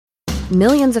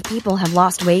Millions of people have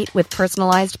lost weight with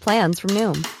personalized plans from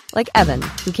Noom. Like Evan,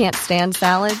 who can't stand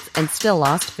salads and still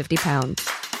lost 50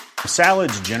 pounds.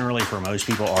 Salads generally for most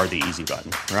people are the easy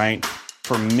button, right?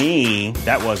 For me,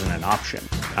 that wasn't an option.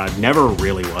 I never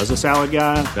really was a salad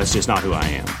guy. That's just not who I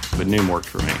am. But Noom worked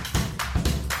for me.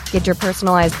 Get your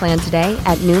personalized plan today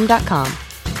at Noom.com.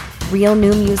 Real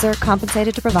Noom user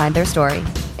compensated to provide their story.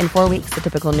 In 4 weeks, the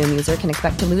typical Noom user can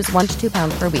expect to lose 1 to 2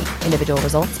 pounds per week. Individual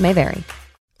results may vary.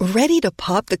 Ready to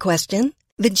pop the question?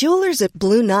 The jewelers at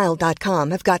BlueNile.com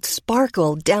have got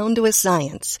sparkle down to a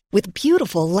science with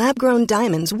beautiful lab-grown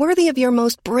diamonds worthy of your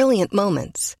most brilliant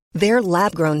moments. Their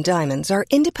lab-grown diamonds are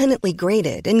independently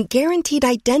graded and guaranteed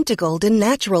identical to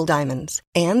natural diamonds,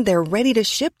 and they're ready to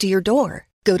ship to your door.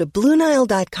 Go to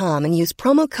BlueNile.com and use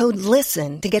promo code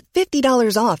LISTEN to get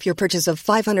 $50 off your purchase of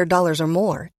 $500 or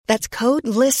more. That's code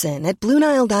LISTEN at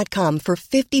BlueNile.com for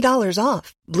 $50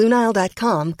 off.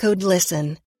 BlueNile.com, code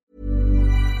LISTEN.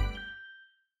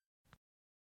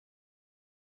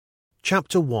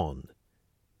 Chapter 1.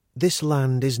 This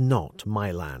land is not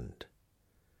my land.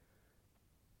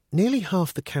 Nearly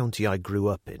half the county I grew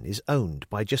up in is owned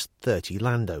by just 30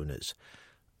 landowners.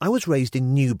 I was raised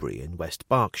in Newbury in West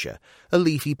Berkshire, a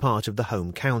leafy part of the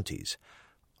home counties.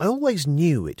 I always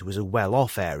knew it was a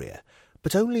well-off area,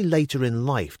 but only later in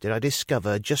life did I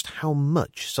discover just how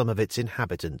much some of its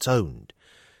inhabitants owned.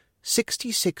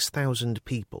 66,000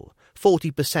 people,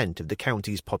 40% of the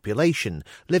county's population,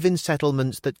 live in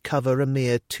settlements that cover a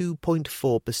mere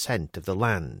 2.4% of the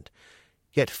land.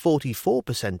 Yet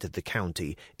 44% of the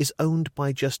county is owned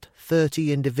by just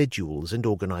 30 individuals and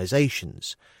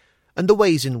organisations. And the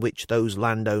ways in which those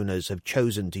landowners have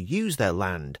chosen to use their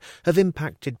land have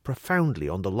impacted profoundly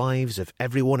on the lives of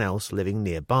everyone else living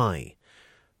nearby.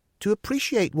 To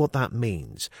appreciate what that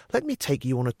means, let me take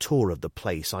you on a tour of the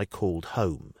place I called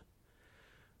home.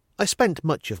 I spent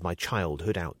much of my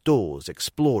childhood outdoors,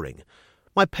 exploring.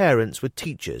 My parents were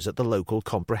teachers at the local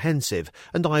comprehensive,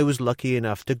 and I was lucky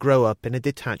enough to grow up in a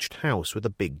detached house with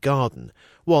a big garden,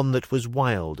 one that was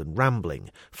wild and rambling,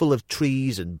 full of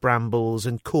trees and brambles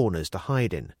and corners to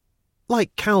hide in.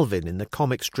 Like Calvin in the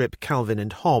comic strip Calvin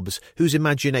and Hobbes, whose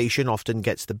imagination often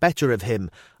gets the better of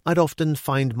him, I'd often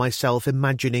find myself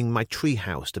imagining my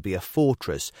treehouse to be a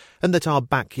fortress, and that our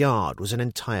backyard was an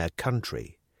entire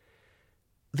country.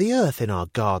 The earth in our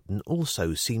garden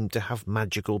also seemed to have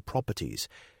magical properties.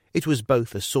 It was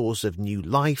both a source of new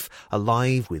life,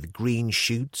 alive with green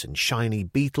shoots and shiny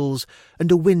beetles, and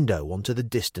a window onto the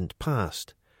distant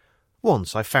past.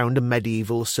 Once I found a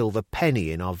medieval silver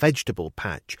penny in our vegetable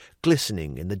patch,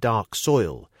 glistening in the dark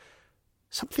soil.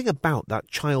 Something about that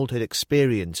childhood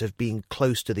experience of being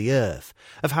close to the earth,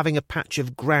 of having a patch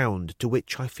of ground to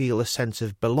which I feel a sense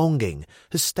of belonging,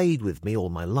 has stayed with me all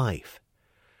my life.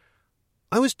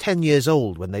 I was 10 years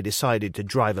old when they decided to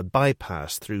drive a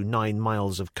bypass through 9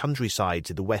 miles of countryside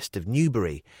to the west of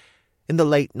Newbury. In the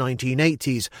late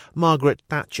 1980s, Margaret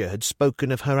Thatcher had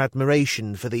spoken of her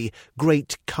admiration for the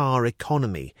great car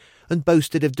economy and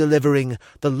boasted of delivering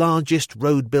the largest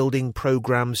road-building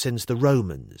programme since the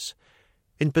Romans.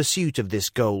 In pursuit of this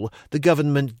goal, the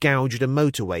government gouged a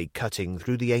motorway cutting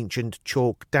through the ancient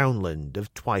chalk downland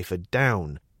of Twyford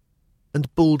Down,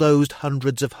 and bulldozed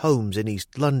hundreds of homes in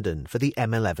East London for the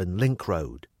M11 link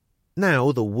road.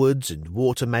 Now the woods and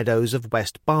water meadows of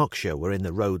West Berkshire were in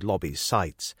the road lobby's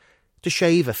sights. To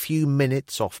shave a few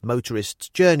minutes off motorists'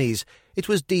 journeys, it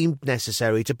was deemed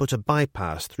necessary to put a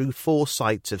bypass through 4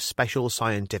 sites of special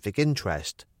scientific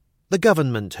interest. The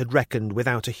government had reckoned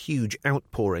without a huge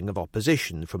outpouring of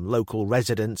opposition from local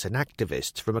residents and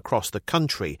activists from across the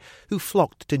country who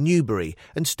flocked to Newbury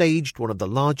and staged one of the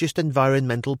largest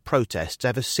environmental protests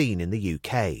ever seen in the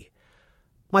UK.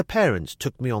 My parents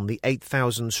took me on the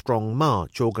 8,000-strong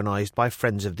march organised by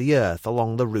Friends of the Earth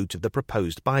along the route of the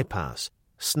proposed bypass,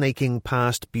 snaking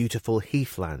past beautiful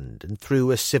heathland and through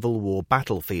a Civil War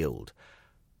battlefield.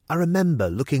 I remember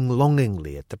looking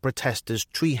longingly at the protesters'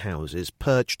 tree houses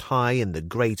perched high in the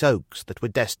great oaks that were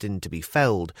destined to be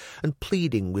felled, and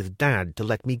pleading with Dad to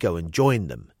let me go and join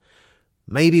them.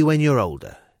 "Maybe when you're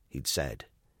older," he'd said.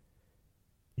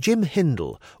 Jim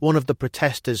Hindle, one of the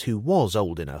protesters who was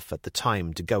old enough at the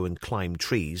time to go and climb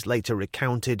trees, later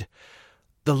recounted,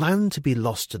 "The land to be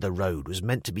lost to the road was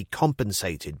meant to be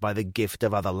compensated by the gift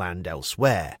of other land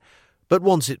elsewhere, but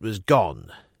once it was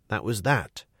gone, that was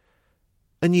that.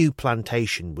 A new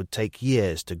plantation would take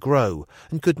years to grow,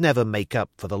 and could never make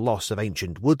up for the loss of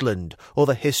ancient woodland or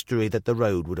the history that the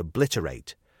road would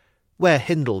obliterate. Where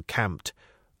Hindle camped,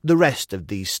 the rest of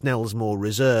the Snelsmore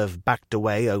Reserve backed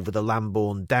away over the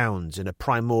Lambourne Downs in a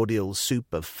primordial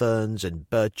soup of ferns and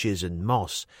birches and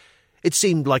moss. It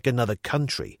seemed like another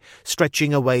country,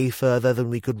 stretching away further than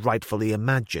we could rightfully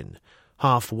imagine,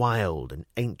 half wild and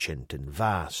ancient and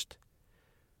vast.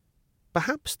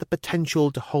 Perhaps the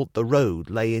potential to halt the road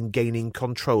lay in gaining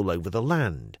control over the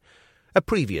land. A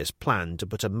previous plan to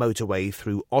put a motorway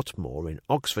through Otmore in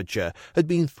Oxfordshire had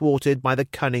been thwarted by the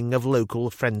cunning of local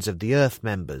Friends of the Earth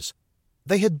members.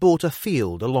 They had bought a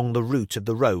field along the route of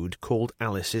the road called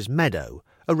Alice's Meadow,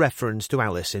 a reference to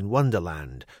Alice in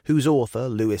Wonderland, whose author,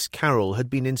 Lewis Carroll, had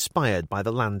been inspired by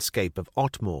the landscape of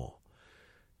Otmore.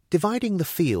 Dividing the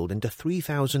field into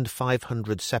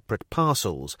 3,500 separate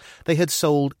parcels, they had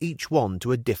sold each one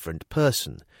to a different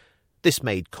person. This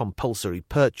made compulsory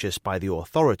purchase by the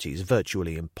authorities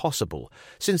virtually impossible,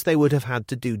 since they would have had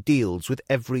to do deals with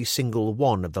every single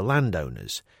one of the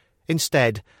landowners.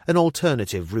 Instead, an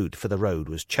alternative route for the road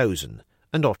was chosen,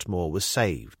 and Otmore was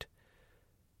saved.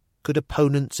 Could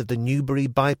opponents of the Newbury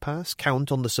bypass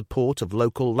count on the support of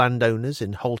local landowners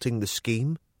in halting the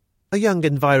scheme? A young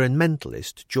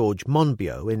environmentalist, George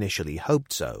Monbiot, initially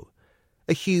hoped so.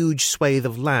 A huge swathe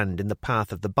of land in the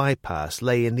path of the bypass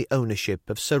lay in the ownership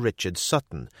of Sir Richard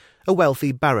Sutton, a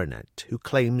wealthy baronet who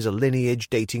claims a lineage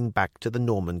dating back to the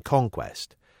Norman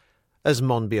Conquest. As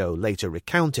Monbiot later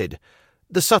recounted,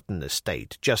 the Sutton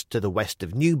estate, just to the west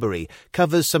of Newbury,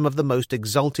 covers some of the most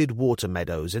exalted water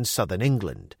meadows in southern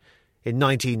England. In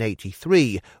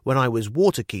 1983, when I was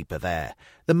waterkeeper there,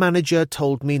 the manager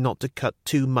told me not to cut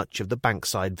too much of the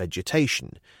bankside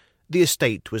vegetation. The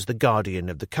estate was the guardian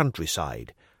of the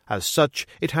countryside. As such,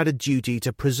 it had a duty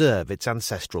to preserve its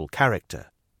ancestral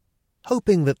character.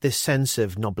 Hoping that this sense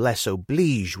of noblesse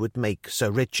oblige would make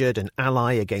Sir Richard an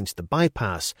ally against the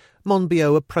bypass,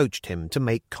 Monbiot approached him to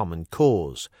make common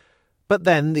cause. But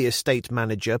then the estate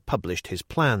manager published his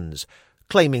plans.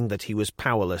 Claiming that he was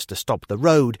powerless to stop the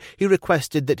road, he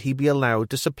requested that he be allowed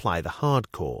to supply the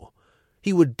hardcore.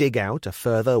 He would dig out a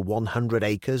further 100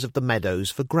 acres of the meadows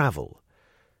for gravel.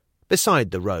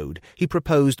 Beside the road, he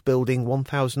proposed building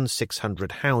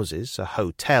 1,600 houses, a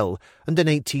hotel, and an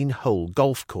 18-hole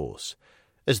golf course.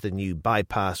 As the new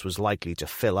bypass was likely to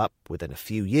fill up within a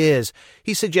few years,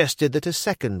 he suggested that a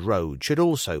second road should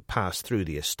also pass through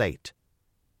the estate.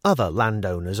 Other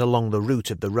landowners along the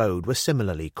route of the road were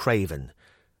similarly craven.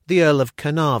 The Earl of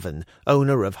Carnarvon,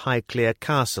 owner of Highclere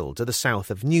Castle to the south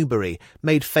of Newbury,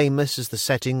 made famous as the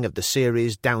setting of the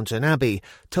series Downton Abbey,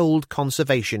 told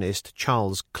conservationist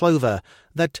Charles Clover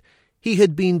that he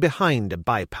had been behind a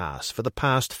bypass for the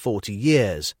past 40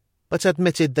 years, but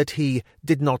admitted that he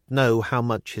did not know how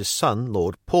much his son,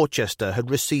 Lord Porchester, had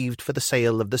received for the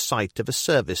sale of the site of a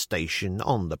service station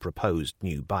on the proposed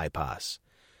new bypass.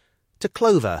 To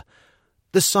Clover,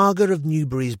 the saga of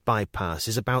Newbury's bypass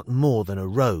is about more than a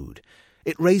road.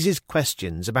 It raises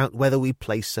questions about whether we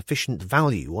place sufficient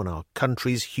value on our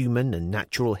country's human and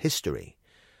natural history.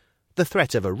 The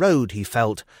threat of a road, he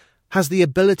felt, has the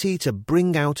ability to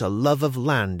bring out a love of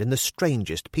land in the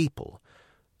strangest people,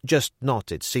 just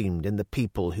not, it seemed, in the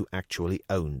people who actually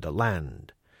owned the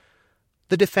land.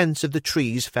 The defence of the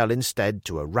trees fell instead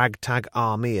to a ragtag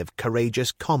army of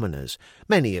courageous commoners,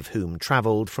 many of whom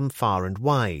travelled from far and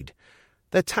wide.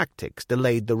 Their tactics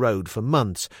delayed the road for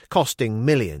months, costing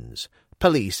millions.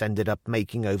 Police ended up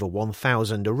making over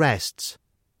 1,000 arrests.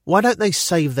 "Why don't they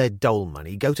save their dole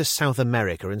money, go to South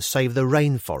America and save the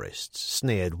rainforests?"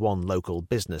 sneered one local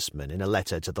businessman in a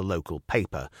letter to the local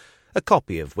paper, a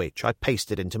copy of which I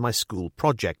pasted into my school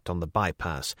project on the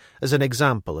bypass as an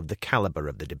example of the calibre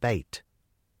of the debate.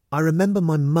 I remember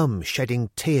my mum shedding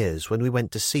tears when we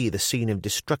went to see the scene of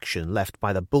destruction left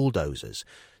by the bulldozers,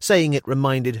 saying it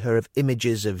reminded her of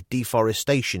images of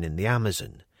deforestation in the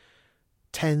Amazon.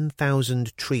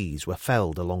 10,000 trees were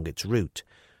felled along its route.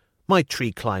 My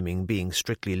tree climbing being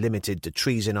strictly limited to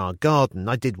trees in our garden,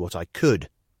 I did what I could.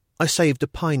 I saved a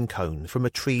pine cone from a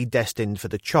tree destined for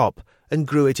the chop and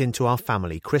grew it into our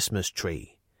family Christmas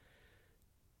tree.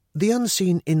 The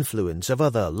unseen influence of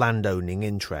other landowning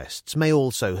interests may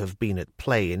also have been at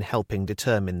play in helping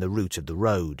determine the route of the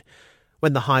road.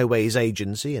 When the Highways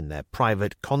Agency and their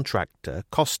private contractor,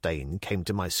 Costain, came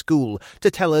to my school to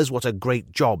tell us what a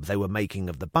great job they were making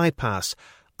of the bypass,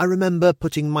 I remember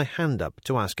putting my hand up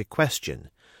to ask a question.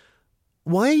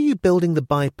 "Why are you building the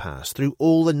bypass through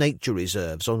all the nature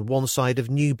reserves on one side of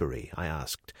Newbury," I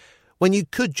asked, "when you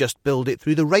could just build it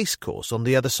through the racecourse on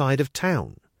the other side of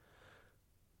town?"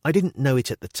 I didn't know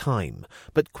it at the time,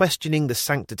 but questioning the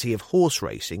sanctity of horse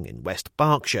racing in West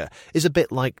Berkshire is a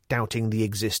bit like doubting the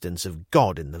existence of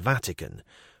God in the Vatican.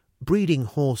 Breeding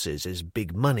horses is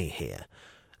big money here.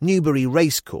 Newbury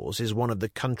Racecourse is one of the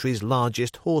country's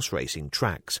largest horse racing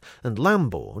tracks, and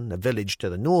Lambourn, a village to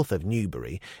the north of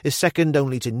Newbury, is second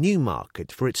only to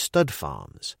Newmarket for its stud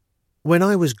farms. When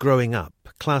I was growing up,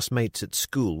 classmates at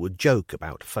school would joke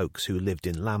about folks who lived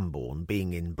in Lambourn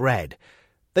being inbred.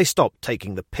 They stopped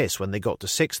taking the piss when they got to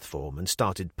sixth form and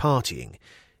started partying.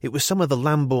 It was some of the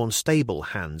Lambourn stable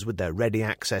hands with their ready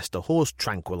access to horse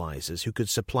tranquilizers who could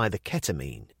supply the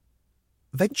ketamine.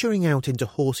 Venturing out into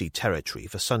horsey territory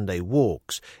for Sunday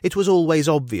walks, it was always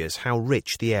obvious how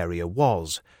rich the area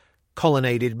was.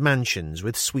 Colonnaded mansions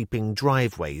with sweeping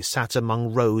driveways sat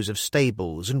among rows of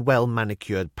stables and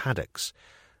well-manicured paddocks.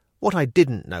 What I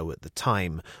didn't know at the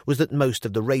time was that most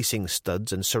of the racing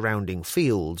studs and surrounding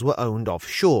fields were owned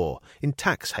offshore, in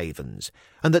tax havens,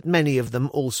 and that many of them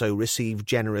also received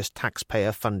generous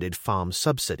taxpayer-funded farm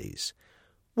subsidies.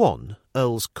 One,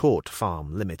 Earl's Court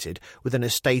Farm Limited, with an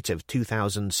estate of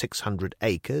 2,600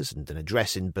 acres and an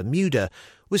address in Bermuda,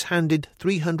 was handed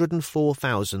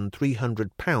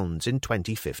 £304,300 in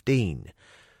 2015.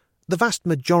 The vast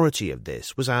majority of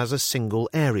this was as a single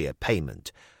area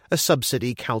payment, a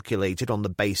subsidy calculated on the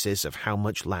basis of how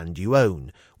much land you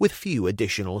own, with few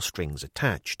additional strings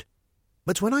attached.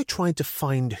 But when I tried to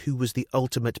find who was the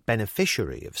ultimate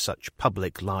beneficiary of such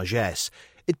public largesse,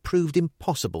 it proved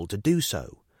impossible to do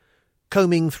so.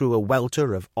 Combing through a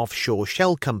welter of offshore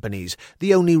shell companies,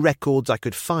 the only records I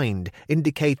could find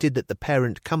indicated that the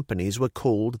parent companies were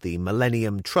called the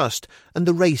Millennium Trust and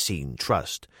the Racine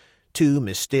Trust, two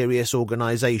mysterious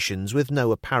organisations with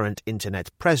no apparent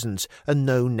internet presence and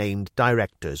no named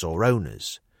directors or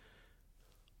owners.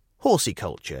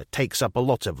 Horticulture takes up a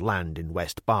lot of land in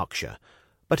West Berkshire,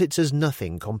 but it's as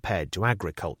nothing compared to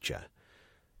agriculture.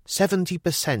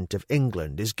 70% of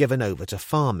England is given over to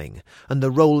farming, and the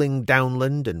rolling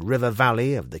downland and river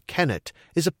valley of the Kennet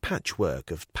is a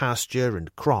patchwork of pasture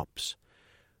and crops.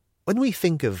 When we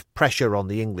think of pressure on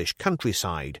the English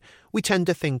countryside, we tend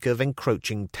to think of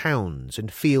encroaching towns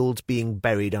and fields being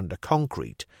buried under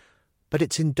concrete, but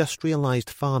it's industrialised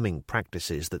farming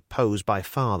practices that pose by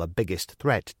far the biggest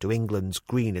threat to England's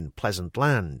green and pleasant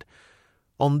land.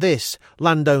 On this,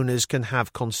 landowners can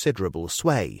have considerable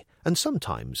sway, and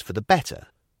sometimes for the better.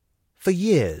 For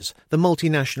years, the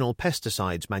multinational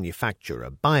pesticides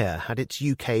manufacturer Bayer had its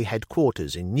UK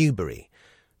headquarters in Newbury.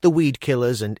 The weed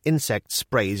killers and insect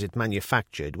sprays it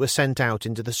manufactured were sent out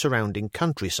into the surrounding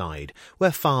countryside,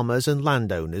 where farmers and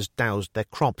landowners doused their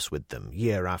crops with them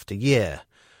year after year.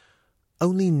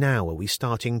 Only now are we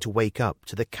starting to wake up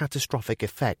to the catastrophic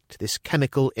effect this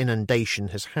chemical inundation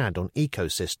has had on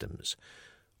ecosystems.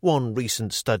 One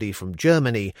recent study from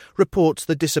Germany reports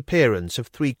the disappearance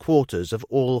of 3/4 of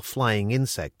all flying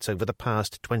insects over the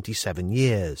past 27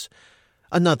 years.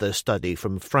 Another study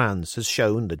from France has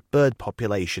shown that bird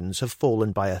populations have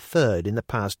fallen by 1/3 in the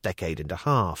past decade and a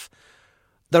half.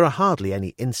 There are hardly any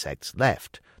insects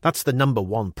left. That's the number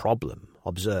one problem,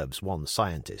 observes one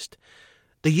scientist.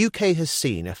 The UK has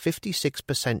seen a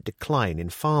 56% decline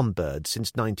in farm birds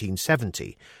since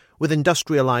 1970, with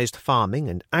industrialised farming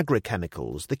and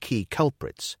agrochemicals the key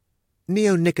culprits.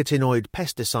 Neonicotinoid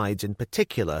pesticides in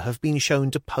particular have been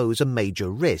shown to pose a major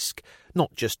risk,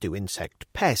 not just to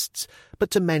insect pests,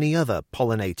 but to many other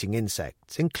pollinating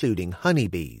insects, including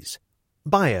honeybees.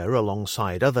 Bayer,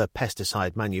 alongside other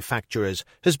pesticide manufacturers,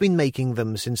 has been making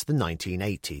them since the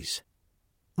 1980s.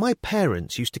 My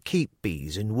parents used to keep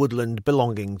bees in woodland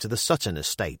belonging to the Sutton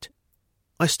estate.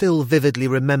 I still vividly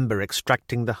remember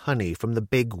extracting the honey from the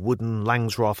big wooden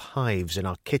Langsroth hives in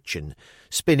our kitchen,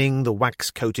 spinning the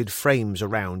wax-coated frames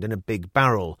around in a big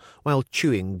barrel while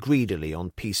chewing greedily on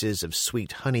pieces of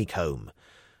sweet honeycomb.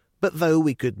 But though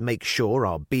we could make sure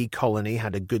our bee colony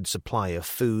had a good supply of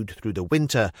food through the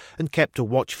winter and kept a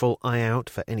watchful eye out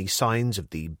for any signs of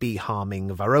the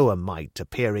bee-harming varroa mite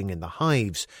appearing in the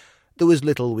hives, there was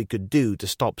little we could do to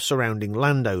stop surrounding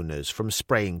landowners from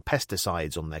spraying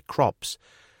pesticides on their crops.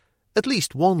 At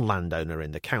least one landowner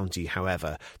in the county,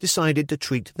 however, decided to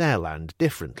treat their land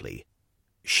differently.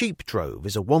 Sheepdrove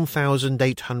is a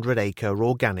 1,800-acre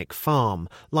organic farm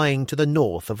lying to the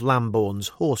north of Lambourn's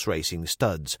horse racing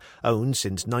studs, owned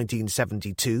since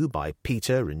 1972 by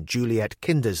Peter and Juliet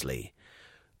Kindersley.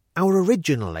 Our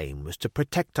original aim was to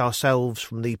protect ourselves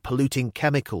from the polluting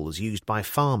chemicals used by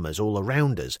farmers all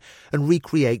around us and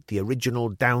recreate the original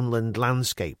downland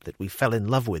landscape that we fell in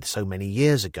love with so many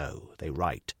years ago, they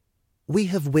write. We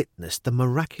have witnessed the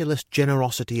miraculous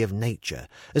generosity of nature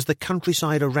as the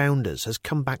countryside around us has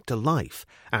come back to life,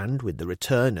 and with the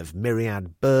return of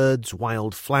myriad birds,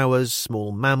 wild flowers,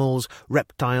 small mammals,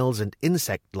 reptiles and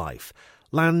insect life,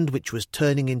 land which was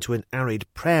turning into an arid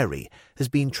prairie has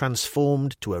been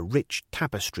transformed to a rich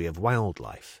tapestry of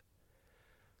wildlife.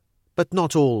 But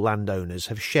not all landowners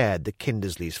have shared the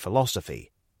Kindersley's philosophy.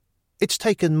 It's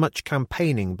taken much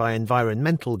campaigning by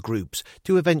environmental groups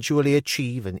to eventually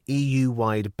achieve an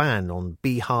EU-wide ban on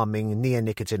bee-harming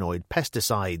neonicotinoid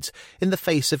pesticides in the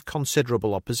face of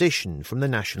considerable opposition from the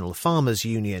National Farmers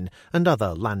Union and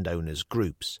other landowners'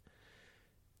 groups.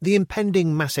 The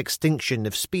impending mass extinction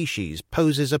of species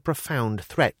poses a profound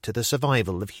threat to the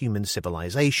survival of human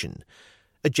civilization.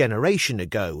 A generation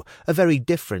ago, a very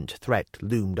different threat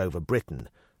loomed over Britain,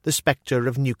 the spectre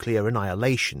of nuclear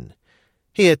annihilation.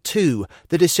 Here, too,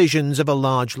 the decisions of a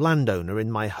large landowner in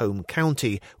my home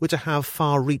county were to have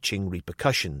far-reaching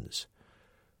repercussions.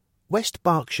 West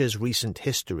Berkshire's recent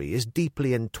history is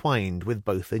deeply entwined with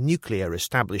both the nuclear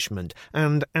establishment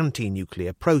and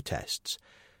anti-nuclear protests.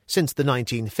 Since the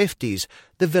 1950s,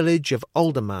 the village of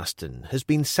Aldermaston has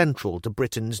been central to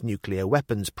Britain's nuclear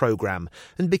weapons programme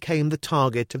and became the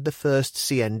target of the first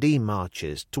CND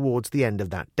marches towards the end of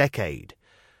that decade.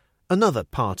 Another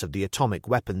part of the atomic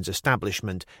weapons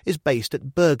establishment is based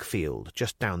at Burgfield,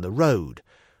 just down the road.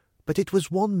 But it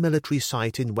was one military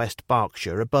site in West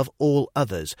Berkshire above all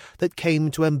others that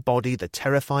came to embody the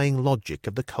terrifying logic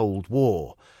of the Cold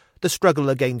War, the struggle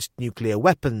against nuclear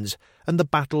weapons and the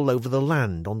battle over the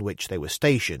land on which they were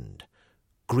stationed.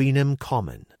 Greenham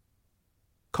Common.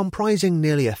 Comprising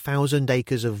nearly 1,000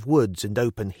 acres of woods and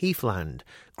open heathland,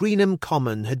 Greenham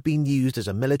Common had been used as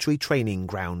a military training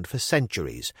ground for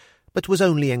centuries, but was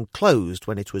only enclosed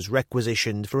when it was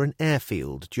requisitioned for an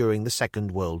airfield during the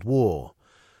Second World War.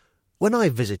 When I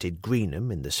visited Greenham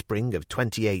in the spring of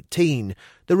 2018,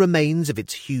 the remains of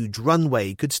its huge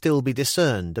runway could still be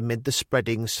discerned amid the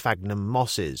spreading sphagnum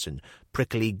mosses and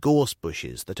prickly gorse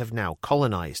bushes that have now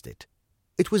colonised it.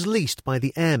 It was leased by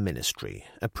the Air Ministry,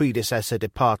 a predecessor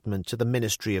department to the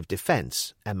Ministry of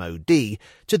Defence, MOD,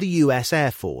 to the US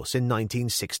Air Force in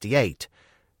 1968.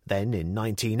 Then, in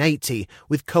 1980,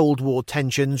 with Cold War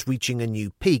tensions reaching a new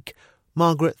peak,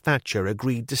 Margaret Thatcher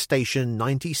agreed to station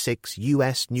 96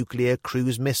 US nuclear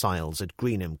cruise missiles at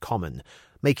Greenham Common,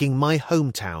 making my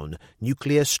hometown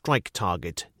nuclear strike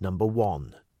target number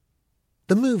 1.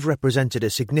 The move represented a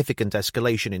significant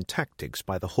escalation in tactics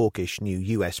by the hawkish new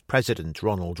US President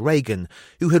Ronald Reagan,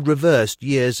 who had reversed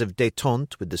years of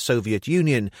détente with the Soviet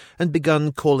Union and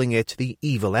begun calling it the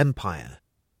Evil Empire.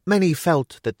 Many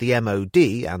felt that the MOD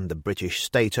and the British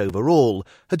state overall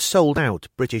had sold out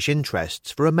British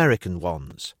interests for American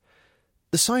ones.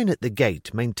 The sign at the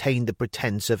gate maintained the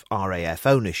pretense of RAF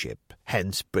ownership,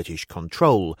 hence British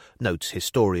control, notes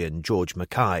historian George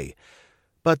Mackay.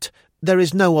 But there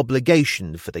is no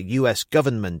obligation for the US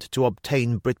government to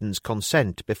obtain Britain's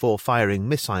consent before firing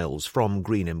missiles from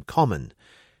Greenham Common.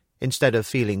 Instead of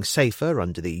feeling safer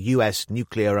under the US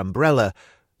nuclear umbrella,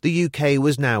 the UK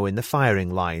was now in the firing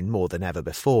line more than ever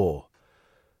before.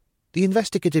 The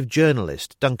investigative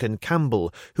journalist Duncan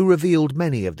Campbell, who revealed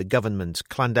many of the government's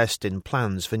clandestine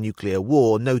plans for nuclear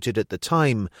war, noted at the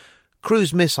time,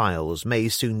 cruise missiles may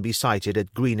soon be sighted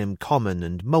at Greenham Common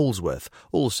and Molesworth,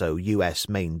 also US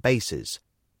main bases.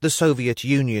 The Soviet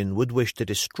Union would wish to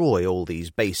destroy all these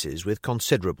bases with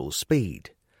considerable speed.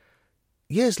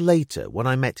 Years later, when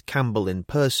I met Campbell in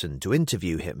person to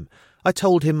interview him, I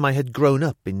told him I had grown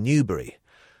up in Newbury.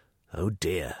 "Oh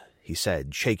dear," he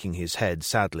said, shaking his head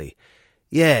sadly.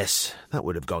 "Yes, that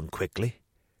would have gone quickly."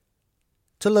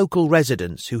 To local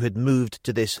residents who had moved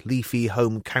to this leafy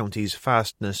home county's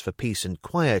fastness for peace and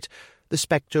quiet, the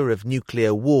spectre of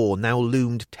nuclear war now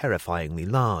loomed terrifyingly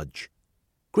large.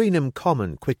 Greenham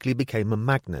Common quickly became a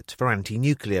magnet for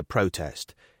anti-nuclear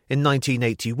protest. In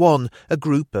 1981, a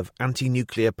group of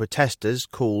anti-nuclear protesters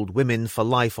called Women for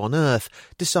Life on Earth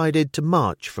decided to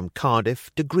march from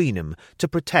Cardiff to Greenham to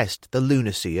protest the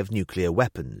lunacy of nuclear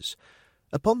weapons.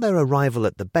 Upon their arrival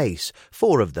at the base,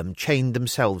 4 of them chained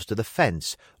themselves to the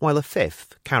fence, while a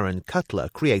 5th, Karen Cutler,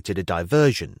 created a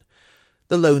diversion.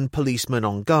 The lone policeman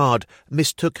on guard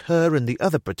mistook her and the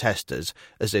other protesters,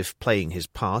 as if playing his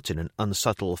part in an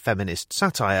unsubtle feminist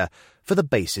satire, for the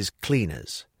base's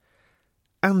cleaners.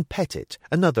 Anne Pettit,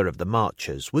 another of the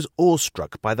marchers, was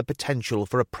awestruck by the potential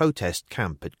for a protest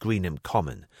camp at Greenham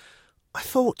Common. "I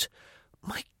thought,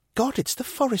 my God, it's the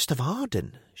Forest of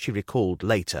Arden," she recalled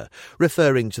later,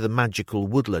 referring to the magical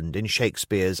woodland in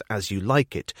Shakespeare's As You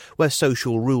Like It, where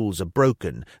social rules are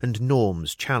broken and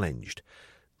norms challenged.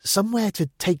 "Somewhere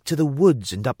to take to the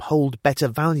woods and uphold better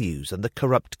values than the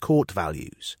corrupt court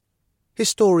values."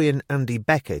 Historian Andy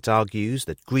Beckett argues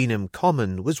that Greenham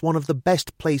Common was one of the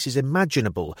best places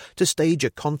imaginable to stage a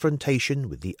confrontation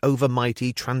with the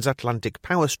overmighty transatlantic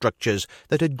power structures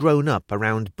that had grown up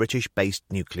around British-based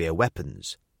nuclear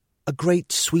weapons. A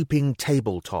great sweeping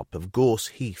tabletop of gorse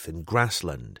heath and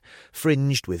grassland,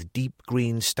 fringed with deep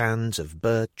green stands of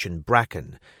birch and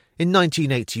bracken. In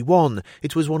 1981,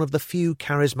 it was one of the few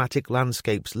charismatic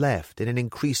landscapes left in an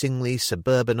increasingly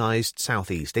suburbanised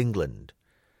southeast England.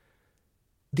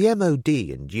 The MOD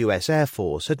and US Air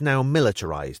Force had now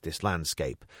militarised this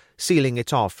landscape, sealing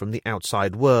it off from the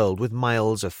outside world with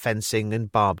miles of fencing and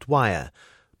barbed wire,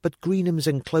 but Greenham's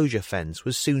enclosure fence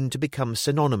was soon to become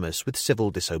synonymous with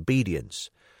civil disobedience.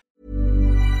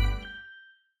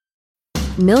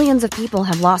 Millions of people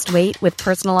have lost weight with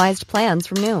personalized plans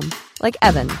from Noom. Like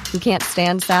Evan, who can't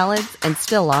stand salads and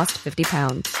still lost 50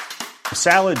 pounds.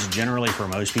 Salads generally for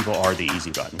most people are the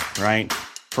easy button, right?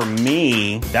 For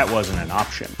me, that wasn't an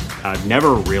option. I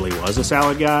never really was a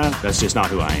salad guy. That's just not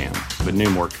who I am. But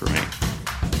Noom worked for me.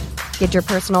 Get your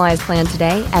personalized plan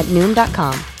today at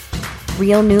Noom.com.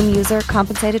 Real Noom user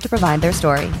compensated to provide their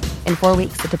story. In 4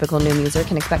 weeks, the typical Noom user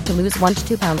can expect to lose 1 to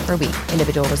 2 pounds per week.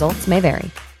 Individual results may vary.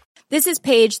 This is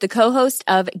Paige, the co-host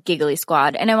of Giggly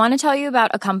Squad, and I want to tell you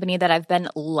about a company that I've been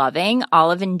loving,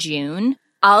 Olive & June.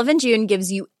 Olive & June gives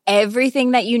you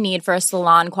everything that you need for a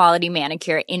salon-quality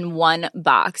manicure in one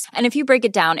box. And if you break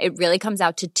it down, it really comes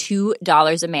out to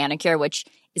 $2 a manicure, which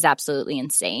is absolutely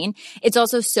insane. It's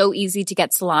also so easy to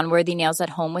get salon-worthy nails at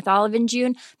home with Olive &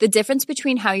 June. The difference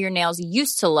between how your nails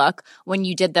used to look when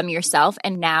you did them yourself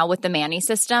and now with the Mani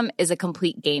system is a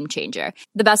complete game changer.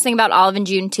 The best thing about Olive &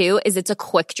 June, too, is it's a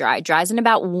quick dry. Dries in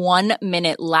about 1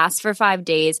 minute, lasts for 5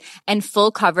 days, and full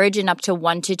coverage in up to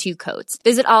 1 to 2 coats.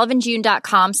 Visit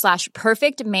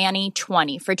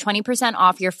oliveandjune.com/perfectmani20 for 20%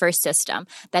 off your first system.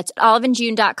 That's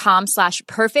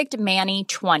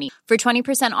oliveandjune.com/perfectmani20 for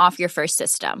 20% off your first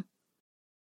system.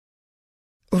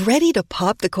 Ready to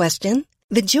pop the question?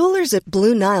 The jewelers at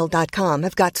BlueNile.com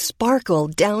have got sparkle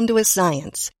down to a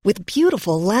science with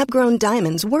beautiful lab-grown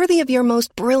diamonds worthy of your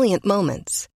most brilliant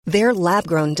moments. Their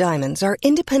lab-grown diamonds are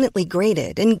independently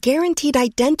graded and guaranteed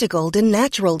identical to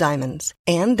natural diamonds,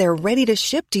 and they're ready to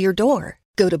ship to your door.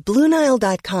 Go to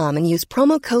BlueNile.com and use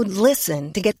promo code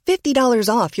LISTEN to get $50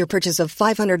 off your purchase of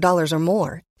 $500 or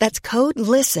more. That's code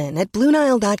LISTEN at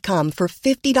BlueNile.com for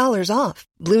 $50 off.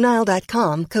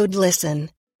 BlueNile.com, code LISTEN.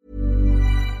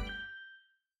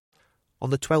 On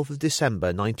the 12th of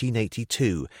December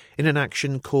 1982, in an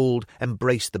action called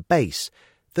Embrace the Base,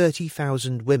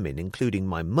 30,000 women, including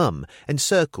my mum,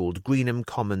 encircled Greenham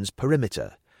Common's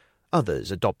perimeter.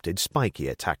 Others adopted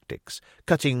spikier tactics,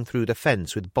 cutting through the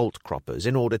fence with bolt croppers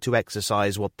in order to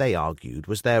exercise what they argued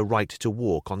was their right to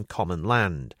walk on common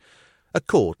land. A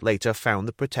court later found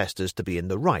the protesters to be in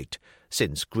the right.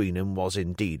 Since Greenham was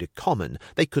indeed a common,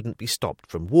 they couldn't be stopped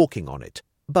from walking on it.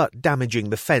 But damaging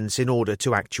the fence in order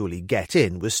to actually get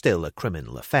in was still a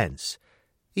criminal offence.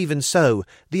 Even so,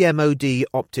 the MOD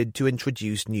opted to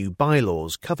introduce new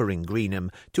bylaws covering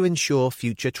Greenham to ensure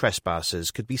future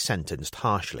trespassers could be sentenced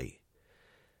harshly.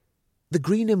 The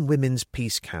Greenham Women's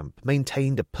Peace Camp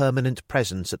maintained a permanent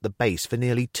presence at the base for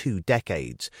nearly 2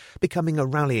 decades, becoming a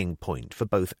rallying point for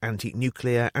both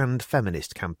anti-nuclear and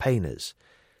feminist campaigners.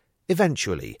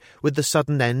 Eventually, with the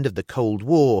sudden end of the Cold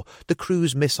War, the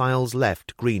cruise missiles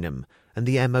left Greenham, and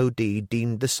the MOD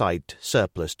deemed the site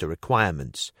surplus to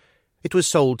requirements. It was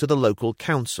sold to the local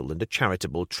council and a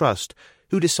charitable trust,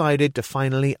 who decided to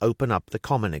finally open up the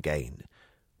common again.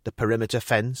 The perimeter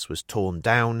fence was torn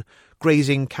down,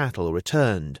 grazing cattle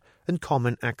returned, and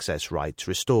common access rights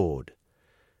restored.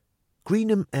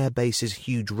 Greenham Air Base's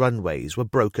huge runways were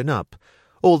broken up,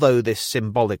 although this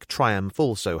symbolic triumph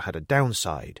also had a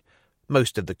downside.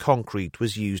 Most of the concrete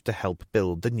was used to help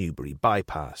build the Newbury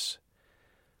bypass.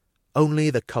 Only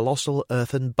the colossal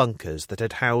earthen bunkers that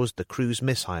had housed the cruise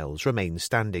missiles remain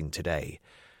standing today.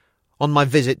 On my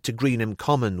visit to Greenham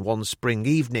Common one spring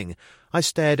evening, I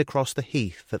stared across the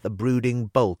heath at the brooding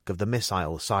bulk of the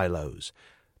missile silos.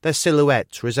 Their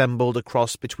silhouettes resembled a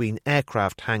cross between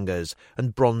aircraft hangars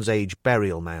and Bronze Age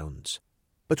burial mounds.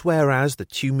 But whereas the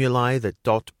tumuli that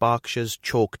dot Berkshire's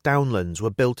chalk downlands were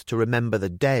built to remember the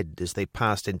dead as they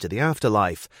passed into the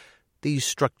afterlife, these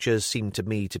structures seemed to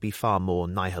me to be far more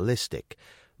nihilistic,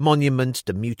 monuments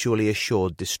to mutually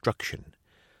assured destruction.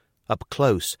 Up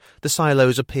close, the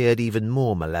silos appeared even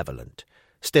more malevolent,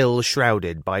 still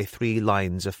shrouded by 3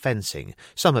 lines of fencing,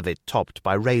 some of it topped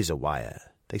by razor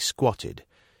wire. They squatted,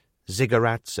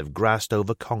 ziggurats of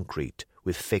grassed-over concrete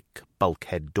with thick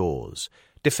bulkhead doors,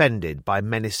 defended by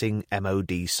menacing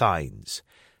MOD signs.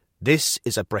 "This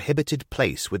is a prohibited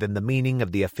place within the meaning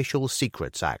of the Official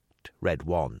Secrets Act," read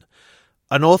one.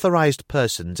 "Unauthorized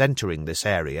persons entering this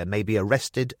area may be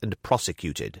arrested and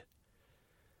prosecuted."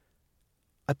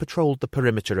 I patrolled the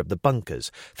perimeter of the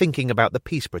bunkers, thinking about the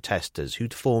peace protesters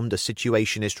who'd formed a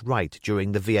situationist right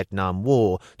during the Vietnam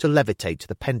War to levitate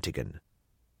the Pentagon.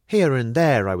 Here and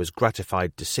there, I was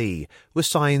gratified to see, were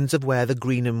signs of where the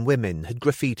Greenham women had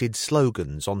graffitied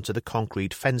slogans onto the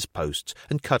concrete fence posts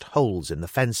and cut holes in the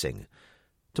fencing.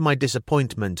 To my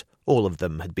disappointment, all of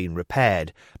them had been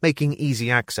repaired, making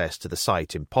easy access to the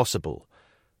site impossible.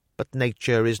 But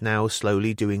nature is now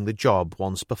slowly doing the job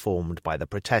once performed by the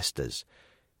protesters.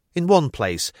 In one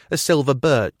place, a silver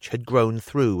birch had grown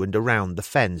through and around the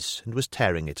fence and was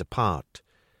tearing it apart.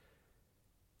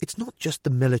 It's not just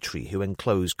the military who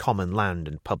enclose common land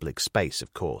and public space,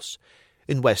 of course.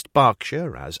 In West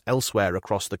Berkshire, as elsewhere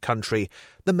across the country,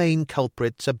 the main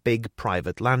culprits are big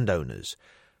private landowners.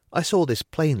 I saw this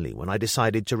plainly when I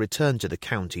decided to return to the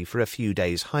county for a few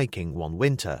days hiking one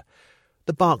winter.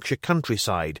 The Berkshire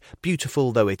countryside,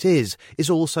 beautiful though it is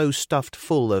also stuffed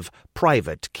full of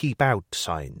private keep-out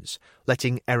signs,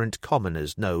 letting errant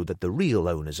commoners know that the real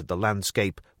owners of the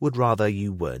landscape would rather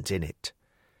you weren't in it.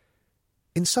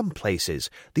 In some places,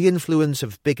 the influence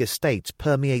of big estates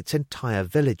permeates entire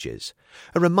villages,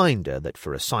 a reminder that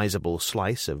for a sizable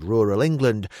slice of rural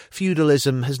England,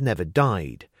 feudalism has never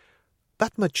died.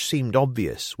 That much seemed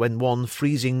obvious when one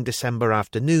freezing December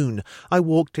afternoon I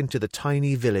walked into the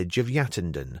tiny village of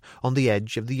Yattendon on the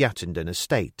edge of the Yattendon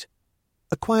estate.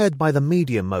 Acquired by the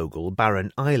media mogul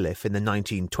Baron Iliff in the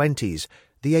 1920s,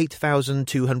 the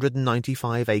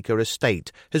 8,295-acre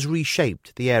estate has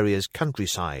reshaped the area's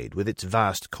countryside with its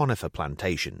vast conifer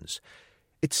plantations.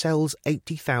 It sells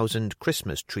 80,000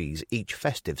 Christmas trees each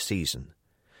festive season.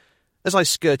 As I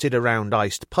skirted around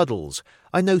iced puddles,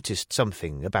 I noticed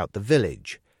something about the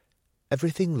village.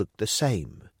 Everything looked the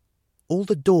same. All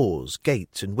the doors,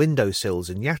 gates and windowsills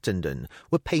in Yattendon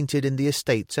were painted in the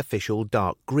estate's official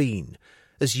dark green,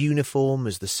 as uniform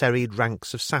as the serried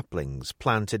ranks of saplings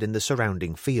planted in the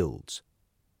surrounding fields.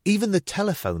 Even the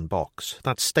telephone box,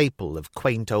 that staple of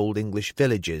quaint old English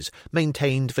villages,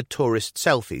 maintained for tourist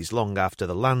selfies long after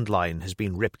the landline has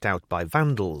been ripped out by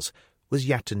vandals, was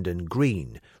Yattendon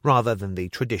green rather than the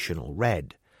traditional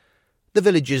red. The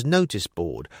village's notice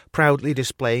board, proudly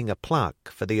displaying a plaque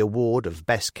for the award of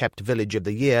Best Kept Village of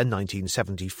the Year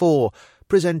 1974,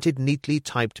 presented neatly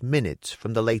typed minutes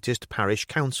from the latest parish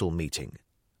council meeting.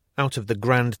 Out of the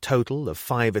grand total of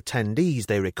 5 attendees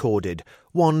they recorded,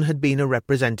 one had been a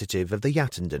representative of the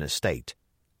Yattendon estate.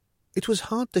 It was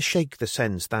hard to shake the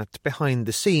sense that, behind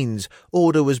the scenes,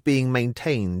 order was being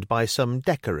maintained by some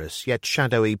decorous yet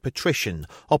shadowy patrician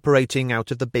operating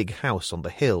out of the big house on the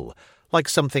hill, like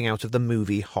something out of the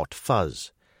movie Hot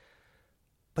Fuzz.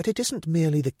 But it isn't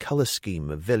merely the colour scheme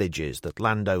of villages that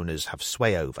landowners have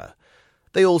sway over.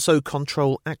 They also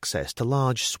control access to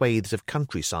large swathes of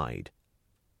countryside.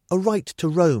 A right to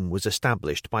roam was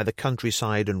established by the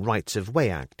Countryside and Rights of Way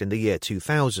Act in the year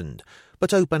 2000,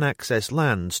 but open access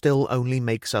land still only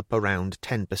makes up around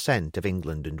 10% of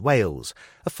England and Wales,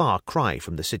 a far cry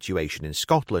from the situation in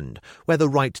Scotland, where the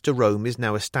right to roam is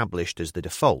now established as the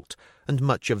default, and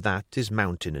much of that is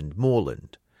mountain and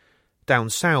moorland. Down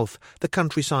south, the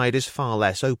countryside is far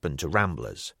less open to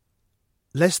ramblers.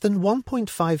 Less than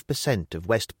 1.5% of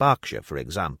West Berkshire, for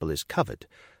example, is covered,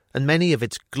 and many of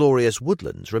its glorious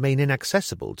woodlands remain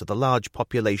inaccessible to the large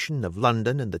population of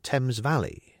London and the Thames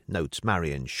Valley, notes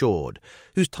Marion Shord,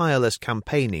 whose tireless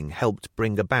campaigning helped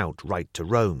bring about right to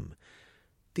roam.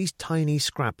 These tiny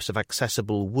scraps of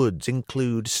accessible woods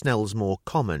include Snelsmore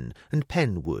Common and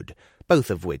Penwood, both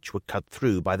of which were cut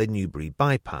through by the Newbury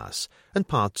bypass, and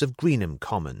parts of Greenham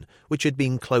Common, which had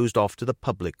been closed off to the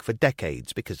public for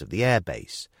decades because of the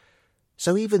airbase.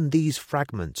 So even these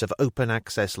fragments of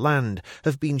open-access land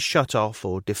have been shut off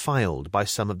or defiled by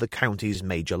some of the county's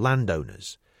major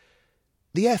landowners.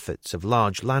 The efforts of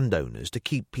large landowners to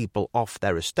keep people off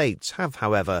their estates have,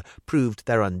 however, proved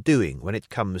their undoing when it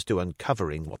comes to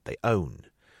uncovering what they own.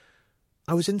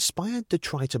 I was inspired to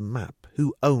try to map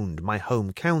who owned my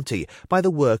home county by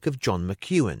the work of John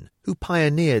McEwen, who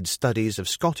pioneered studies of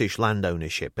Scottish land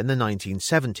ownership in the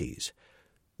 1970s.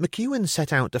 McEwen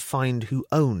set out to find who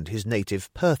owned his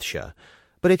native Perthshire,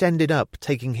 but it ended up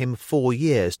taking him 4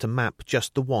 years to map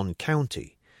just the one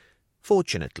county.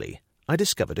 Fortunately, I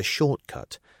discovered a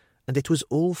shortcut, and it was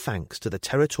all thanks to the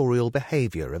territorial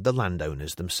behaviour of the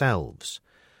landowners themselves.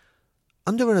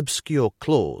 Under an obscure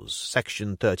clause,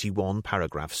 Section 31,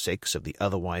 Paragraph 6 of the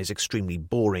otherwise extremely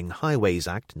boring Highways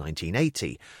Act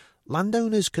 1980,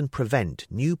 landowners can prevent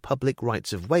new public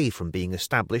rights-of-way from being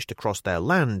established across their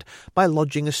land by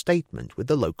lodging a statement with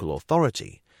the local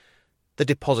authority. The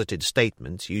deposited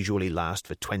statements usually last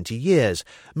for 20 years,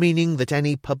 meaning that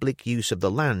any public use of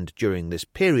the land during this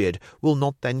period will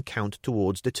not then count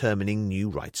towards determining new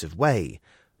rights-of-way.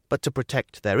 But to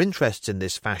protect their interests in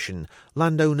this fashion,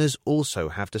 landowners also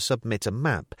have to submit a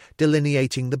map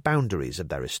delineating the boundaries of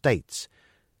their estates.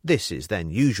 This is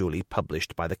then usually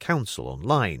published by the council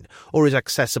online, or is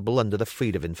accessible under the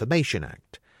Freedom of Information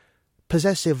Act.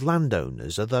 Possessive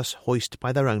landowners are thus hoist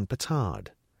by their own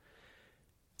petard.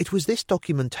 It was this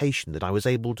documentation that I was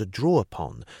able to draw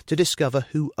upon to discover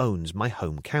who owns my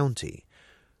home county.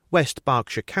 West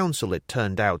Berkshire Council, it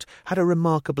turned out, had a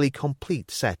remarkably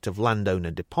complete set of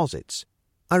landowner deposits.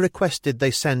 I requested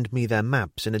they send me their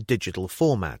maps in a digital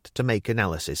format to make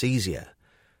analysis easier.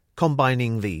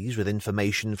 Combining these with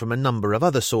information from a number of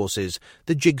other sources,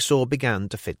 the jigsaw began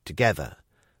to fit together.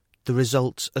 The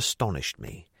results astonished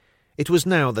me. It was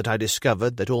now that I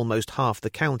discovered that almost half the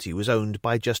county was owned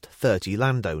by just 30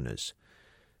 landowners.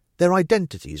 Their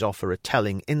identities offer a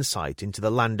telling insight into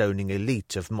the landowning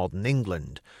elite of modern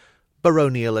England.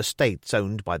 Baronial estates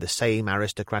owned by the same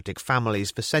aristocratic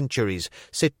families for centuries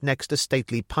sit next to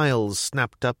stately piles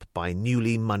snapped up by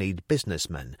newly moneyed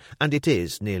businessmen, and it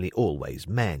is nearly always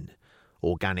men.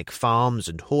 Organic farms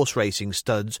and horse racing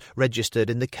studs registered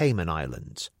in the Cayman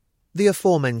Islands. The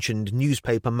aforementioned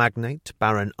newspaper magnate,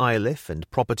 Baron Iliff, and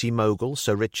property mogul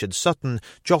Sir Richard Sutton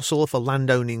jostle for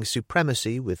landowning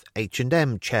supremacy with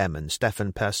H&M chairman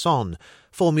Stefan Persson,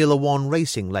 Formula One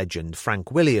racing legend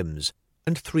Frank Williams,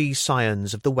 and 3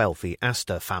 scions of the wealthy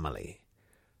Astor family.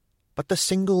 But the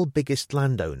single biggest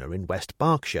landowner in West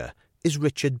Berkshire is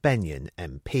Richard Benyon,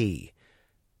 MP.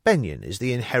 Benyon is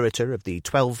the inheritor of the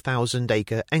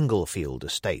 12,000-acre Englefield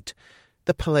estate.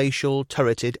 The palatial,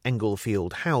 turreted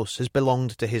Englefield house has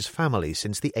belonged to his family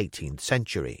since the 18th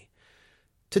century.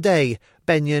 Today,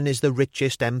 Benyon is the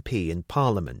richest MP in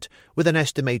Parliament, with an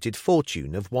estimated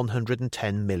fortune of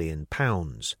 £110 million.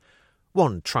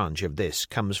 One tranche of this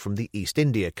comes from the East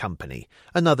India Company,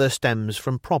 another stems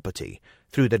from property,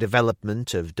 through the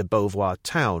development of de Beauvoir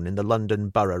Town in the London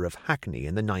borough of Hackney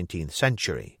in the 19th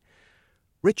century.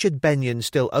 Richard Benyon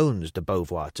still owns de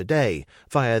Beauvoir today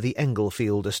via the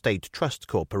Englefield Estate Trust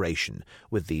Corporation,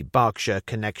 with the Berkshire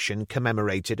connection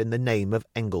commemorated in the name of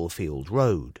Englefield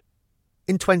Road.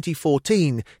 In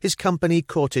 2014, his company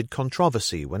courted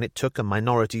controversy when it took a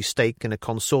minority stake in a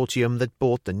consortium that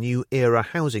bought the New Era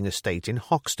housing estate in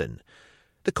Hoxton.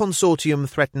 The consortium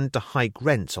threatened to hike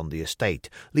rents on the estate,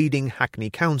 leading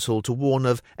Hackney Council to warn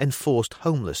of enforced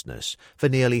homelessness for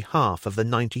nearly half of the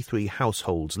 93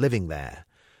 households living there.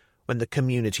 When the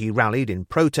community rallied in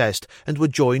protest and were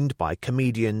joined by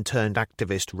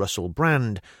comedian-turned-activist Russell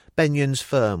Brand, Benyon's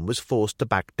firm was forced to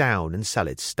back down and sell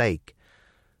its stake.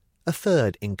 A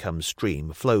third income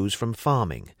stream flows from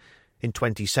farming. In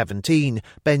 2017,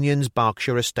 Benyon's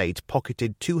Berkshire estate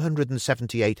pocketed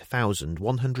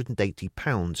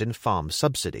 £278,180 in farm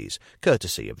subsidies,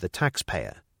 courtesy of the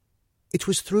taxpayer. It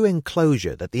was through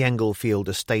enclosure that the Englefield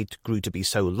estate grew to be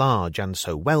so large and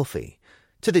so wealthy.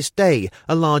 To this day,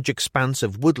 a large expanse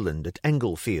of woodland at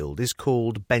Englefield is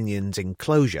called Benyon's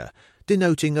Enclosure,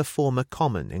 denoting a former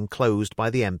common enclosed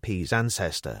by the MP's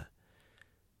ancestor.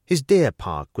 His deer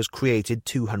park was created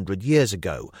 200 years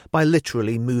ago by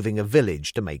literally moving a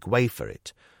village to make way for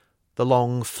it. The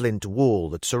long flint wall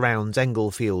that surrounds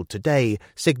Englefield today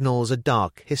signals a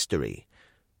dark history.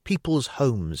 People's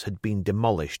homes had been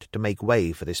demolished to make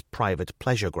way for this private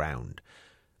pleasure ground.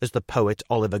 As the poet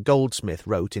Oliver Goldsmith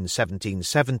wrote in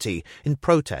 1770 in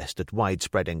protest at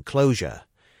widespread enclosure,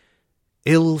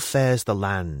 "Ill fares the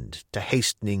land, to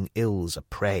hastening ills a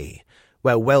prey,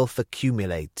 where wealth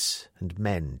accumulates and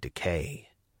men decay."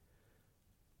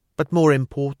 But more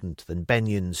important than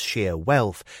Benyon's sheer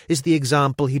wealth is the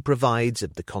example he provides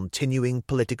of the continuing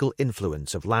political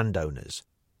influence of landowners.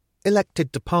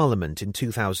 Elected to Parliament in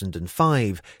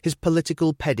 2005, his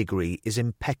political pedigree is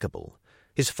impeccable.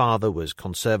 His father was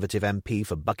Conservative MP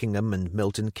for Buckingham and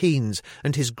Milton Keynes,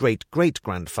 and his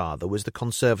great-great-grandfather was the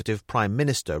Conservative Prime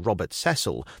Minister Robert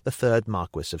Cecil, the 3rd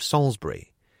Marquess of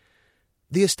Salisbury.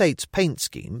 The estate's paint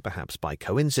scheme, perhaps by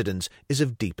coincidence, is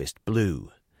of deepest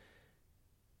blue.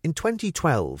 In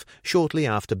 2012, shortly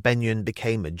after Benyon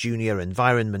became a junior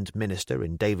environment minister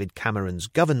in David Cameron's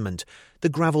government, the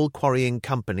gravel quarrying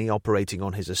company operating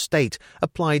on his estate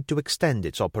applied to extend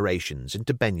its operations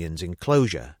into Benyon's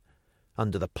enclosure.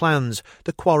 Under the plans,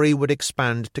 the quarry would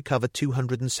expand to cover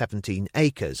 217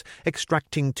 acres,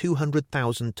 extracting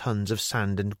 200,000 tons of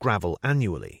sand and gravel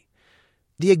annually.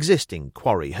 The existing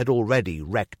quarry had already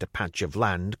wrecked a patch of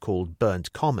land called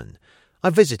Burnt Common. I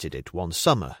visited it one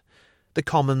summer. The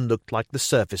common looked like the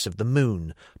surface of the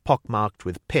moon, pockmarked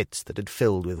with pits that had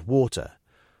filled with water.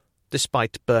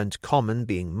 Despite Burnt Common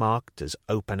being marked as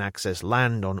open-access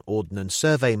land on Ordnance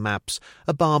Survey maps,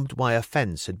 a barbed wire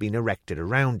fence had been erected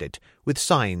around it, with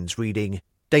signs reading,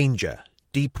 "Danger,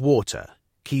 deep water,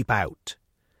 keep out."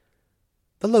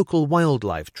 The local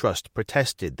wildlife trust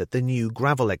protested that the new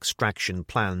gravel extraction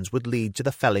plans would lead to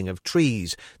the felling of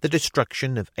trees, the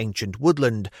destruction of ancient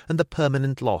woodland, and the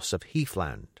permanent loss of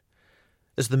heathland.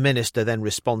 As the minister then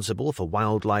responsible for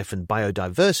wildlife and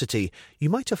biodiversity, you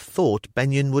might have thought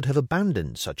Bennion would have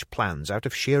abandoned such plans out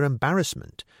of sheer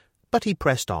embarrassment, but he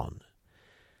pressed on.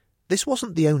 This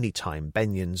wasn't the only time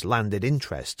Bennion's landed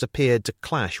interests appeared to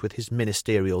clash with his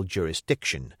ministerial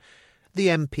jurisdiction. The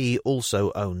MP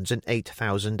also owns an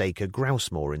 8,000-acre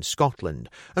grouse moor in Scotland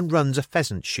and runs a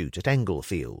pheasant shoot at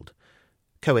Englefield.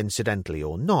 Coincidentally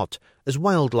or not, as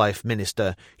wildlife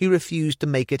minister, he refused to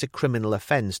make it a criminal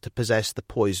offence to possess the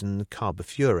poison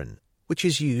carbofuran, which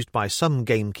is used by some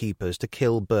gamekeepers to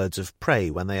kill birds of prey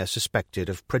when they are suspected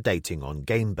of predating on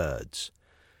game birds.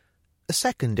 A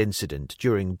second incident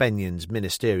during Bennion's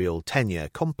ministerial tenure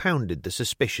compounded the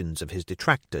suspicions of his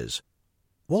detractors.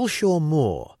 Walshaw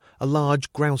Moor, a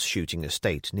large grouse-shooting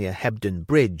estate near Hebden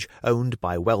Bridge, owned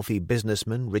by wealthy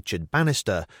businessman Richard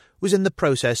Bannister, was in the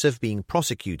process of being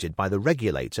prosecuted by the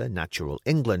regulator, Natural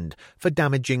England, for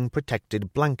damaging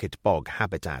protected blanket bog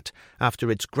habitat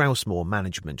after its grouse-moor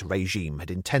management regime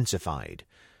had intensified.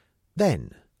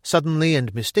 Then, suddenly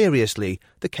and mysteriously,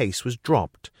 the case was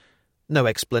dropped. No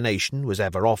explanation was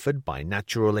ever offered by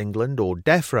Natural England or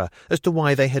DEFRA as to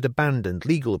why they had abandoned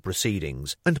legal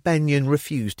proceedings, and Bennion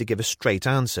refused to give a straight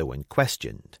answer when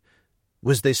questioned.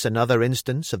 Was this another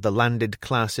instance of the landed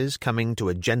classes coming to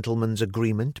a gentleman's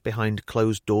agreement behind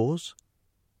closed doors?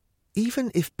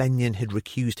 Even if Bennion had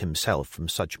recused himself from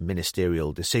such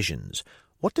ministerial decisions,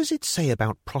 what does it say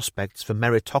about prospects for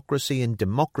meritocracy and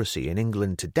democracy in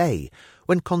England today,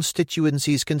 when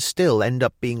constituencies can still end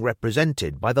up being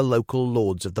represented by the local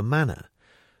lords of the manor?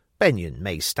 Bennion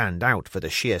may stand out for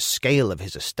the sheer scale of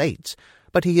his estates,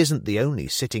 but he isn't the only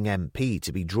sitting MP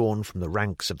to be drawn from the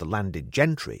ranks of the landed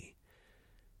gentry.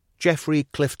 Geoffrey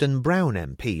Clifton Brown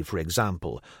MP, for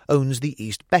example, owns the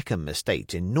East Beckham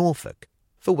estate in Norfolk,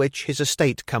 for which his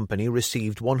estate company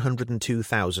received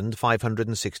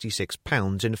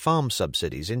 £102,566 in farm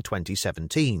subsidies in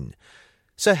 2017.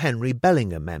 Sir Henry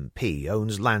Bellingham MP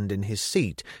owns land in his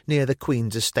seat near the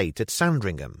Queen's estate at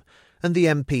Sandringham, and the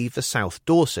MP for South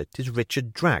Dorset is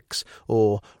Richard Drax,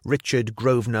 or Richard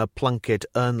Grosvenor Plunkett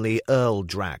Ernley Earl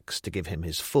Drax, to give him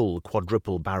his full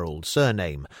quadruple-barrelled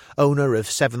surname, owner of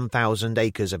 7,000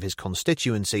 acres of his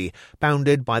constituency,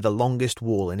 bounded by the longest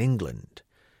wall in England.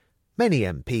 Many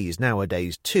MPs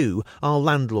nowadays, too, are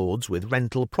landlords with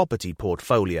rental property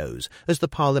portfolios, as the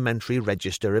Parliamentary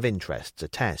Register of Interests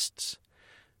attests.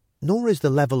 Nor is the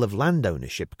level of land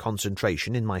ownership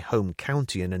concentration in my home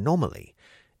county an anomaly.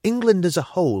 England as a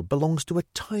whole belongs to a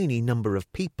tiny number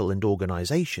of people and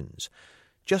organisations.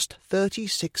 Just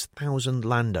 36,000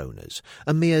 landowners,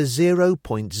 a mere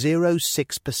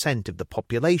 0.06% of the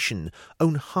population,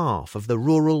 own half of the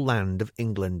rural land of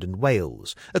England and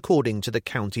Wales, according to the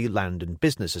County Land and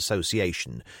Business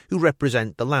Association, who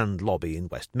represent the land lobby in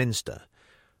Westminster.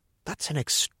 That's an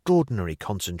extraordinary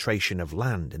concentration of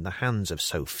land in the hands of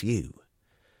so few.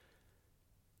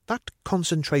 That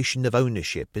concentration of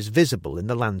ownership is visible in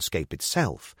the landscape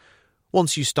itself.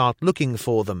 Once you start looking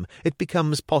for them, it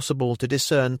becomes possible to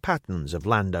discern patterns of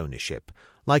land ownership,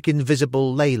 like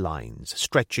invisible ley lines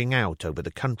stretching out over the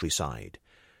countryside.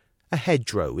 A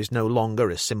hedgerow is no longer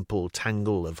a simple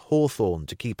tangle of hawthorn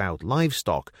to keep out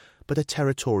livestock, but a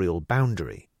territorial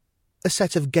boundary. A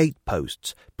set of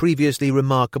gateposts, previously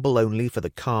remarkable only for the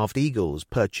carved eagles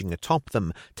perching atop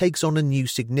them, takes on a new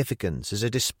significance as a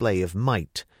display of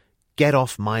might. Get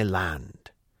off my land.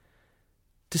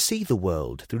 To see the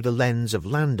world through the lens of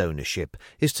land ownership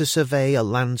is to survey a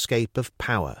landscape of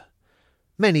power.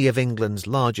 Many of England's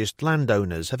largest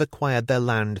landowners have acquired their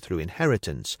land through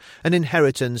inheritance, an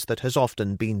inheritance that has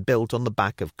often been built on the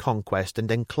back of conquest and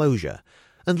enclosure,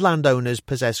 and landowners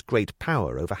possess great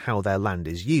power over how their land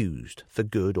is used, for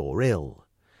good or ill.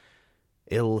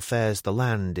 Ill fares the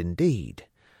land indeed.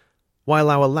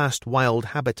 While our last wild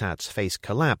habitats face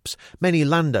collapse, many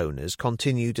landowners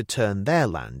continue to turn their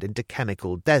land into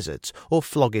chemical deserts or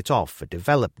flog it off for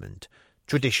development,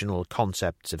 traditional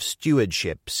concepts of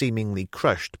stewardship seemingly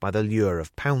crushed by the lure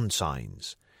of pound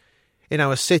signs. In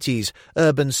our cities,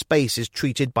 urban space is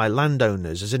treated by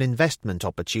landowners as an investment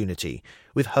opportunity,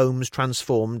 with homes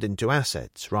transformed into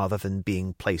assets rather than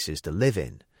being places to live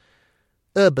in.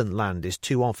 Urban land is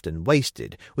too often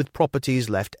wasted, with properties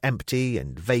left empty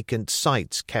and vacant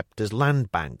sites kept as land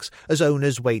banks as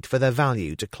owners wait for their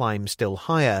value to climb still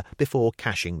higher before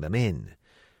cashing them in.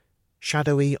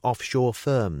 Shadowy offshore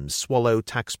firms swallow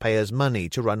taxpayers' money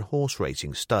to run horse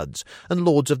racing studs, and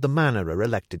lords of the manor are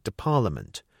elected to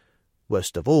Parliament.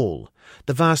 Worst of all,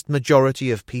 the vast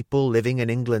majority of people living in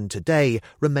England today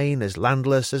remain as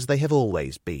landless as they have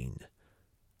always been.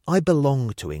 I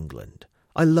belong to England.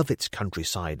 I love its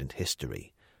countryside and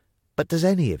history. But does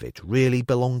any of it really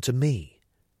belong to me?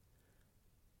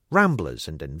 Ramblers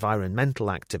and environmental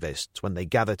activists, when they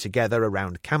gather together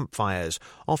around campfires,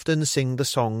 often sing the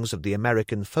songs of the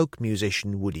American folk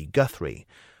musician Woody Guthrie.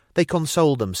 They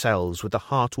console themselves with the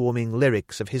heartwarming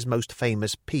lyrics of his most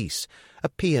famous piece, a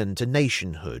paean to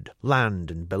nationhood, land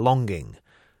and belonging.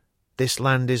 This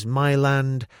land is my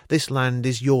land, this land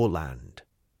is your land.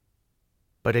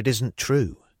 But it isn't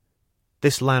true.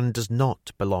 This land does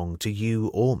not belong to you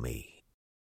or me.